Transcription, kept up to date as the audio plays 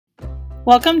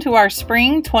Welcome to our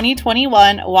Spring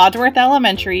 2021 Wadsworth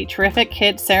Elementary Terrific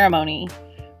Kid ceremony.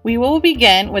 We will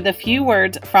begin with a few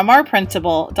words from our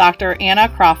principal, Dr. Anna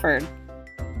Crawford.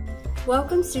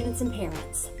 Welcome, students and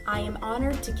parents. I am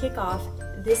honored to kick off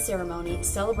this ceremony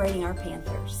celebrating our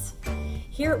Panthers.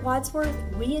 Here at Wadsworth,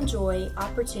 we enjoy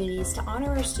opportunities to honor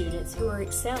our students who are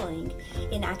excelling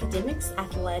in academics,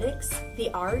 athletics, the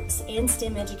arts, and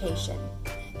STEM education.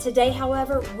 Today,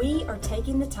 however, we are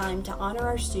taking the time to honor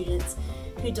our students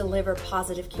who deliver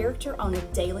positive character on a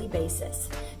daily basis,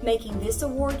 making this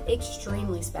award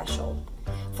extremely special.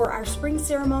 For our spring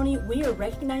ceremony, we are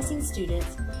recognizing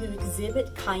students who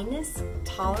exhibit kindness,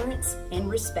 tolerance, and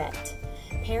respect.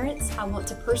 Parents, I want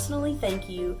to personally thank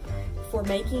you for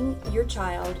making your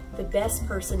child the best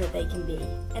person that they can be.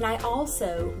 And I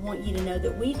also want you to know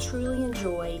that we truly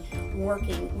enjoy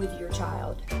working with your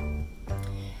child.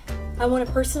 I want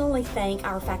to personally thank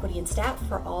our faculty and staff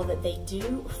for all that they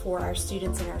do for our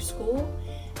students in our school,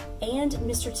 and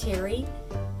Mr. Terry,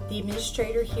 the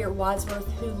administrator here at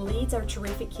Wadsworth, who leads our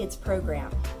Terrific Kids program.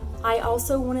 I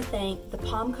also want to thank the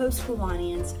Palm Coast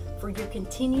Kiwanians for your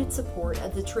continued support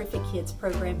of the Terrific Kids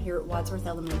program here at Wadsworth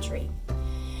Elementary.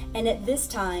 And at this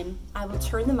time, I will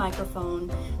turn the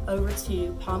microphone over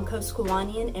to Palm Coast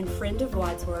Kiwanian and friend of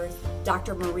Wadsworth,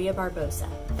 Dr. Maria Barbosa.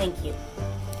 Thank you.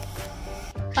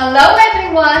 Hello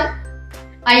everyone,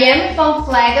 I am from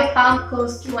Flag of Palm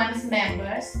Coast Kiwanis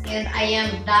members and I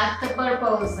am Dr.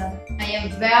 Barbosa. I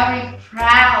am very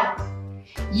proud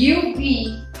you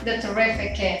be the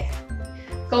Terrific Kid.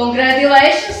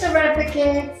 Congratulations, Terrific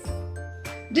Kids!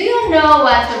 Do you know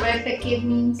what Terrific Kid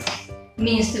means? It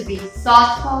means to be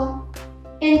thoughtful,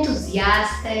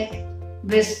 enthusiastic,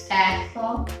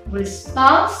 respectful,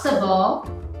 responsible,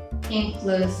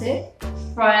 inclusive,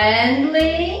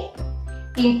 friendly,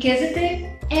 inquisitive,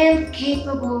 and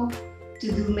capable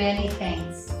to do many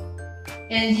things.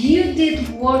 And you did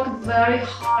work very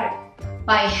hard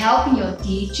by helping your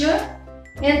teacher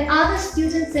and other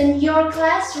students in your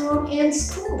classroom and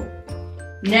school.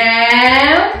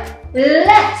 Now,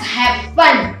 let's have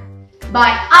fun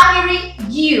by honoring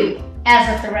you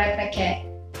as a Terrific Kid.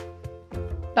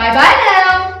 Bye-bye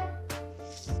now!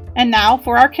 And now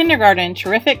for our kindergarten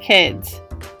Terrific Kids.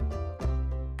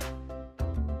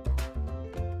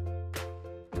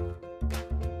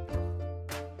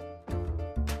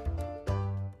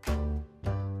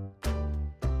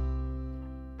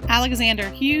 Alexander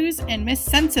Hughes and Miss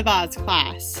Sensibaw's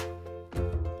class.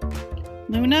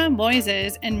 Luna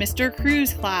Moises and Mr.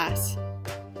 Cruz class.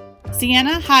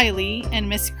 Sienna Hiley and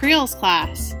Miss Creel's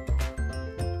class.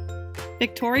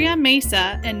 Victoria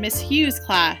Mesa and Miss Hughes'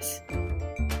 class.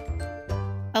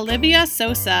 Olivia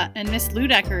Sosa and Miss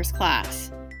Ludecker's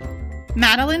class.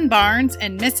 Madeline Barnes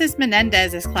and Mrs.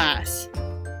 Menendez's class.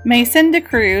 Mason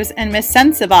DeCruz and Miss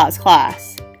Sensibaw's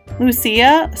class.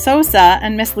 Lucia Sosa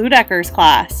and Miss Ludecker's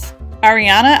class.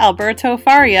 Ariana Alberto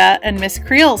Faria and Miss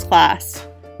Creel's class.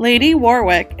 Lady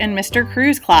Warwick and Mr.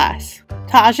 Cruz class.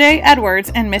 Tajay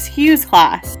Edwards and Miss Hughes'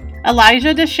 class.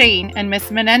 Elijah DeShane and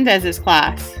Miss Menendez's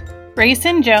class.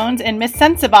 Grayson Jones and Miss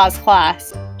Sensibaw's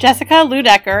class. Jessica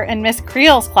Ludecker and Miss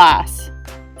Creel's class.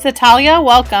 Satalia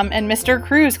Welcome and Mr.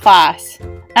 Cruz class.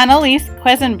 Annalise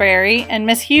Quisenberry and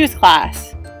Miss Hughes'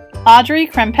 class. Audrey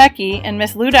Krempecki and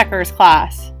Miss Ludecker's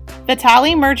class.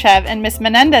 Vitaly Murchev and Miss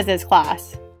Menendez's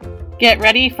class. Get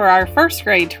ready for our first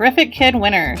grade Terrific Kid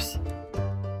winners.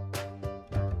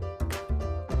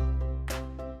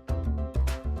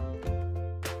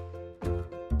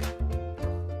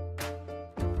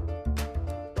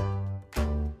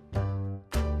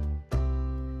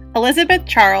 Elizabeth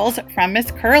Charles from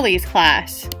Miss Curley's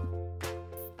class.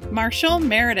 Marshall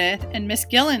Meredith and Miss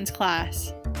Gillen's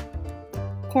class.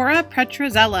 Cora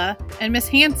Petrozella and Miss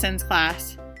Hanson's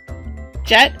class.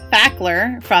 Jet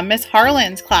Fackler from Miss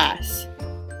Harlan's class.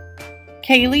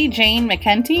 Kaylee Jane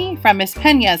McKenty from Miss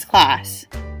Pena's class.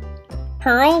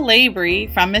 Pearl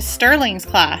Labrie from Miss Sterling's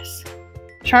class.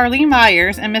 Charlie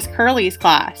Myers and Miss Curley's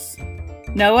class.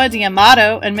 Noah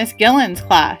D'Amato and Miss Gillen's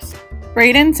class.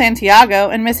 Braden Santiago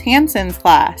and Miss Hanson's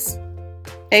class.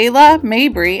 Ayla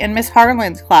Mabry and Miss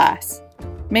Harlan's class.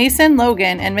 Mason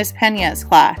Logan and Miss Pena's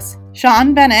class.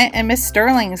 Sean Bennett and Miss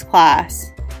Sterling's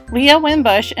class. Leah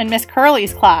Wimbush and Miss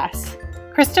Curley's class.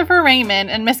 Christopher Raymond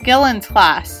and Miss Gillen's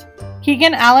class.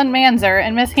 Keegan Allen Manzer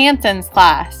and Miss Hanson's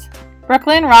class.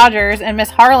 Brooklyn Rogers and Miss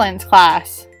Harlan's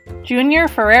class. Junior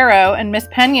Ferrero and Miss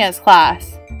Pena's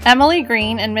class. Emily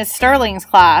Green and Miss Sterling's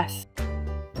class.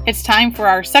 It's time for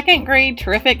our second grade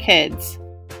Terrific Kids.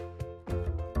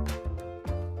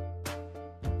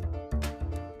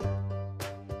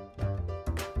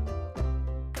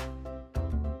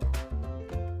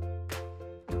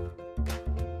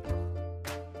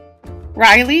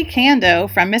 Riley Kando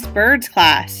from Miss Bird's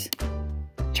class.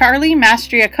 Charlie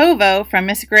Mastriakovo from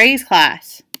Miss Gray's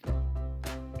class.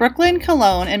 Brooklyn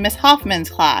Cologne in Miss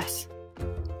Hoffman's class.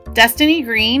 Destiny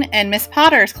Green in Miss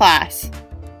Potter's class.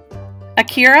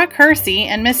 Akira Kersey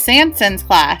in Miss Sanson's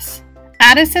class.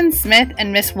 Addison Smith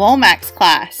in Miss Womack's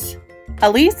class.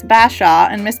 Elise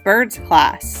Bashaw in Miss Bird's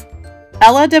class.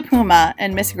 Ella DePuma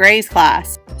in Miss Gray's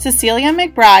class. Cecilia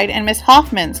McBride in Miss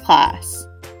Hoffman's class.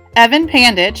 Evan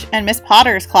Panditch in Miss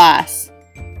Potter's class.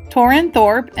 Torrin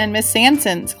Thorpe in Miss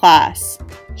Sanson's class.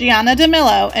 Gianna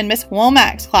DeMillo in Miss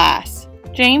Womack's class.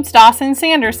 James Dawson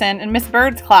Sanderson in Miss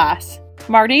Bird's class.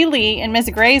 Marty Lee in Miss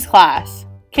Gray's class.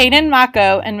 Kaden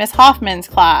Mako in Miss Hoffman's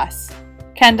class.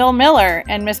 Kendall Miller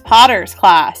in Miss Potter's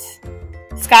class.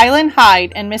 Skylin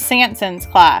Hyde in Miss Sanson's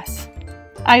class.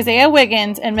 Isaiah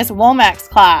Wiggins in Miss Womack's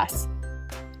class.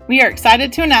 We are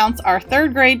excited to announce our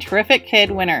 3rd grade Terrific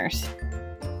Kid winners.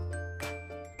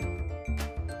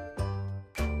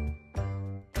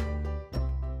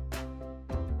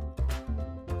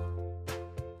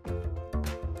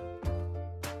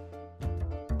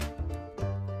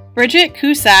 Bridget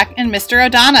Cusack in Mr.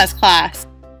 O'Donnell's class.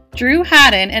 Drew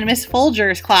Haddon in Miss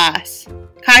Folger's class.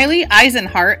 Kylie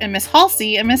Eisenhart in Miss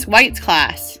Halsey and Miss White's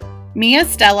class. Mia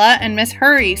Stella in Miss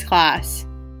Hurry's class.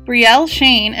 Brielle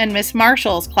Shane in Miss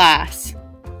Marshall's class.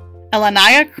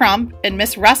 Elanaya Crump in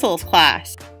Miss Russell's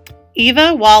class.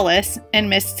 Eva Wallace in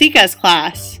Miss Sika's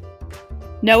class.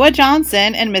 Noah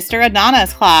Johnson in Mr.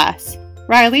 Adana's class.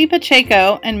 Riley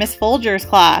Pacheco in Miss Folger's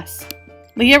class.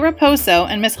 Leah Raposo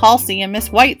in Miss Halsey and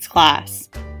Miss White's class.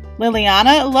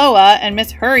 Liliana Loa in Miss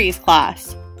Hurry's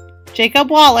class. Jacob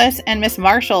Wallace in Miss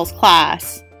Marshall's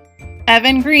class.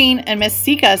 Evan Green in Miss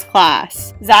Sika's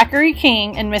class. Zachary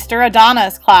King in Mr.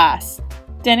 Adana's class.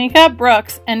 Danica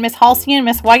Brooks in Miss Halsey and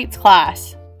Miss White's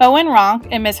class. Owen Ronk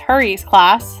in Miss Hurry's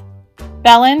class.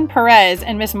 Belen Perez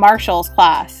in Miss Marshall's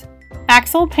class.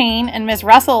 Axel Payne in Miss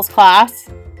Russell's class.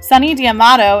 Sunny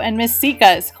Diamato in Miss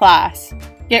Sika's class.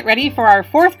 Get ready for our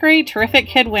 4th grade Terrific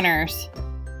Kid winners.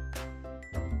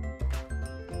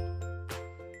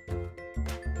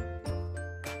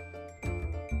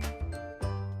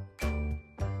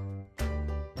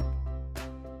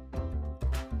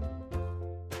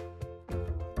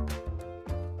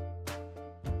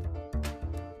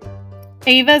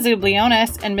 Ava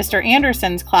Zublionis in Mr.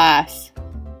 Anderson's class.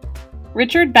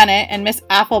 Richard Bennett in Miss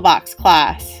Applebach's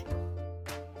class.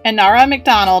 Inara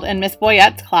McDonald in Miss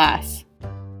Boyette's class.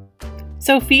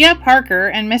 Sophia Parker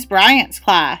in Miss Bryant's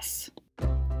class.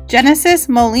 Genesis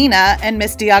Molina in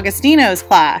Miss DiAgostino's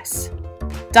class.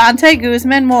 Dante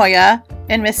Guzman Moya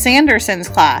in Miss Sanderson's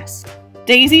class.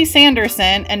 Daisy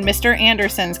Sanderson in Mr.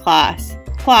 Anderson's class.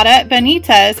 Claudette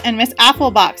Benitez in Miss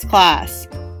Applebach's class.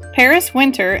 Paris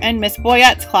Winter in Miss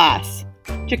Boyette's class.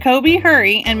 Jacoby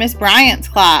Hurry in Miss Bryant's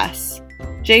class.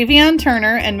 Javion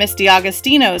Turner in Miss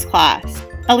DiAgostino's class.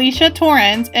 Alicia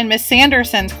Torrens in Miss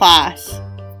Sanderson's class.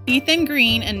 Ethan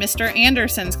Green in Mr.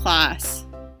 Anderson's class.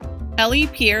 Ellie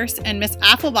Pierce in Miss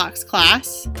Applebach's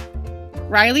class.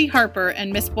 Riley Harper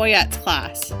in Miss Boyette's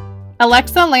class.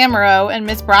 Alexa Lamoureux in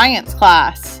Miss Bryant's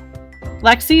class.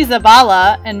 Lexi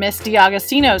Zavala in Miss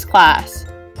DiAgostino's class.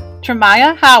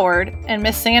 Tremaya Howard in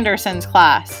Miss Sanderson's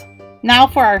class. Now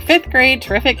for our 5th grade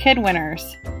Terrific Kid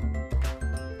winners.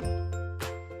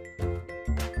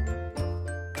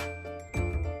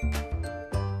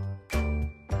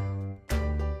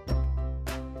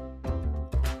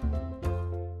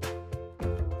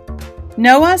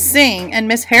 Noah Singh in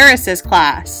Miss Harris's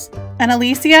class.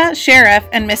 Annalicia Sheriff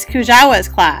in Miss Kujawa's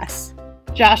class.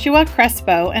 Joshua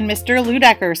Crespo in Mr.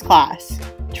 Ludecker's class.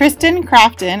 Tristan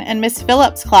Crafton in Miss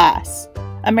Phillips' class.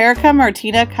 America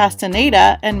Martina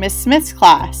Castaneda in Miss Smith's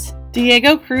class.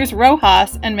 Diego Cruz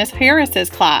Rojas in Miss Harris's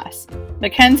class.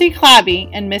 Mackenzie Clabby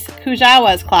in Miss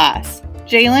Kujawa's class.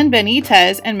 Jalen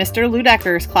Benitez in Mr.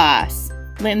 Ludecker's class.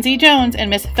 Lindsay Jones in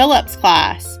Miss Phillips'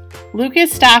 class.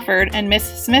 Lucas Stafford in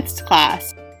Miss Smith's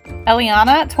class.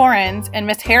 Eliana Torrens in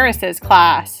Miss Harris's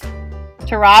class.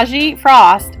 Taraji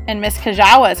Frost in Miss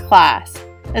Kujawa's class.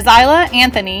 Azila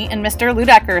Anthony in Mr.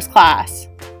 Ludecker's class.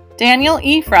 Daniel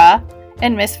Ephra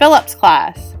in Miss Phillips'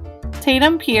 class.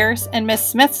 Tatum Pierce in Miss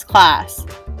Smith's class.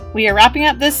 We are wrapping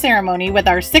up this ceremony with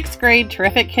our 6th grade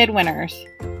Terrific Kid winners.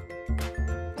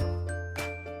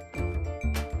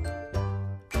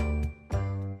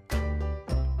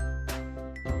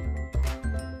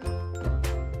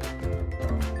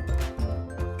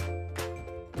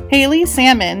 Haley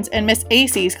Sammons in Miss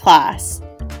Acey's class.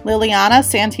 Liliana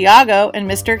Santiago in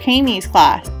Mr. Kamey's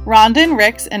class. Rondon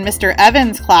Ricks in Mr.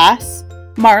 Evans' class.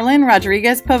 Marlon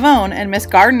Rodriguez Pavone in Miss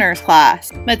Gardner's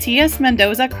class. Matias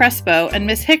Mendoza Crespo in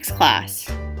Miss Hicks' class.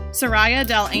 Soraya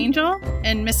Del Angel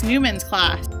in Miss Newman's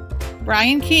class.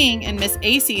 Brian King in Miss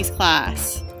Acey's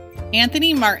class.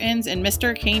 Anthony Martins in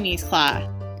Mr. Caney's class.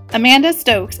 Amanda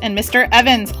Stokes in Mr.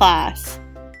 Evans' class.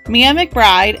 Mia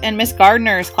McBride in Miss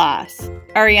Gardner's class.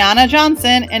 Ariana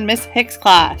Johnson in Miss Hicks'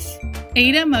 class.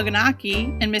 Ada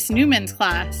Moganaki in Miss Newman's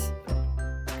class.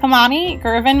 Kamani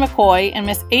Gervin McCoy in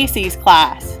Miss Acey's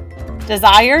class.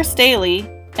 Desire Staley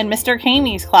in Mr.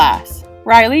 Caney's class.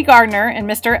 Riley Gardner in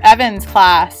Mr. Evans'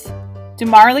 class.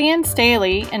 Demarlian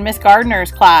Staley in Miss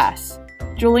Gardner's class.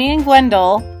 Julian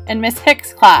Glendale in Miss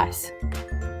Hicks' class.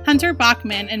 Hunter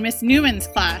Bachman in Miss Newman's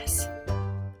class.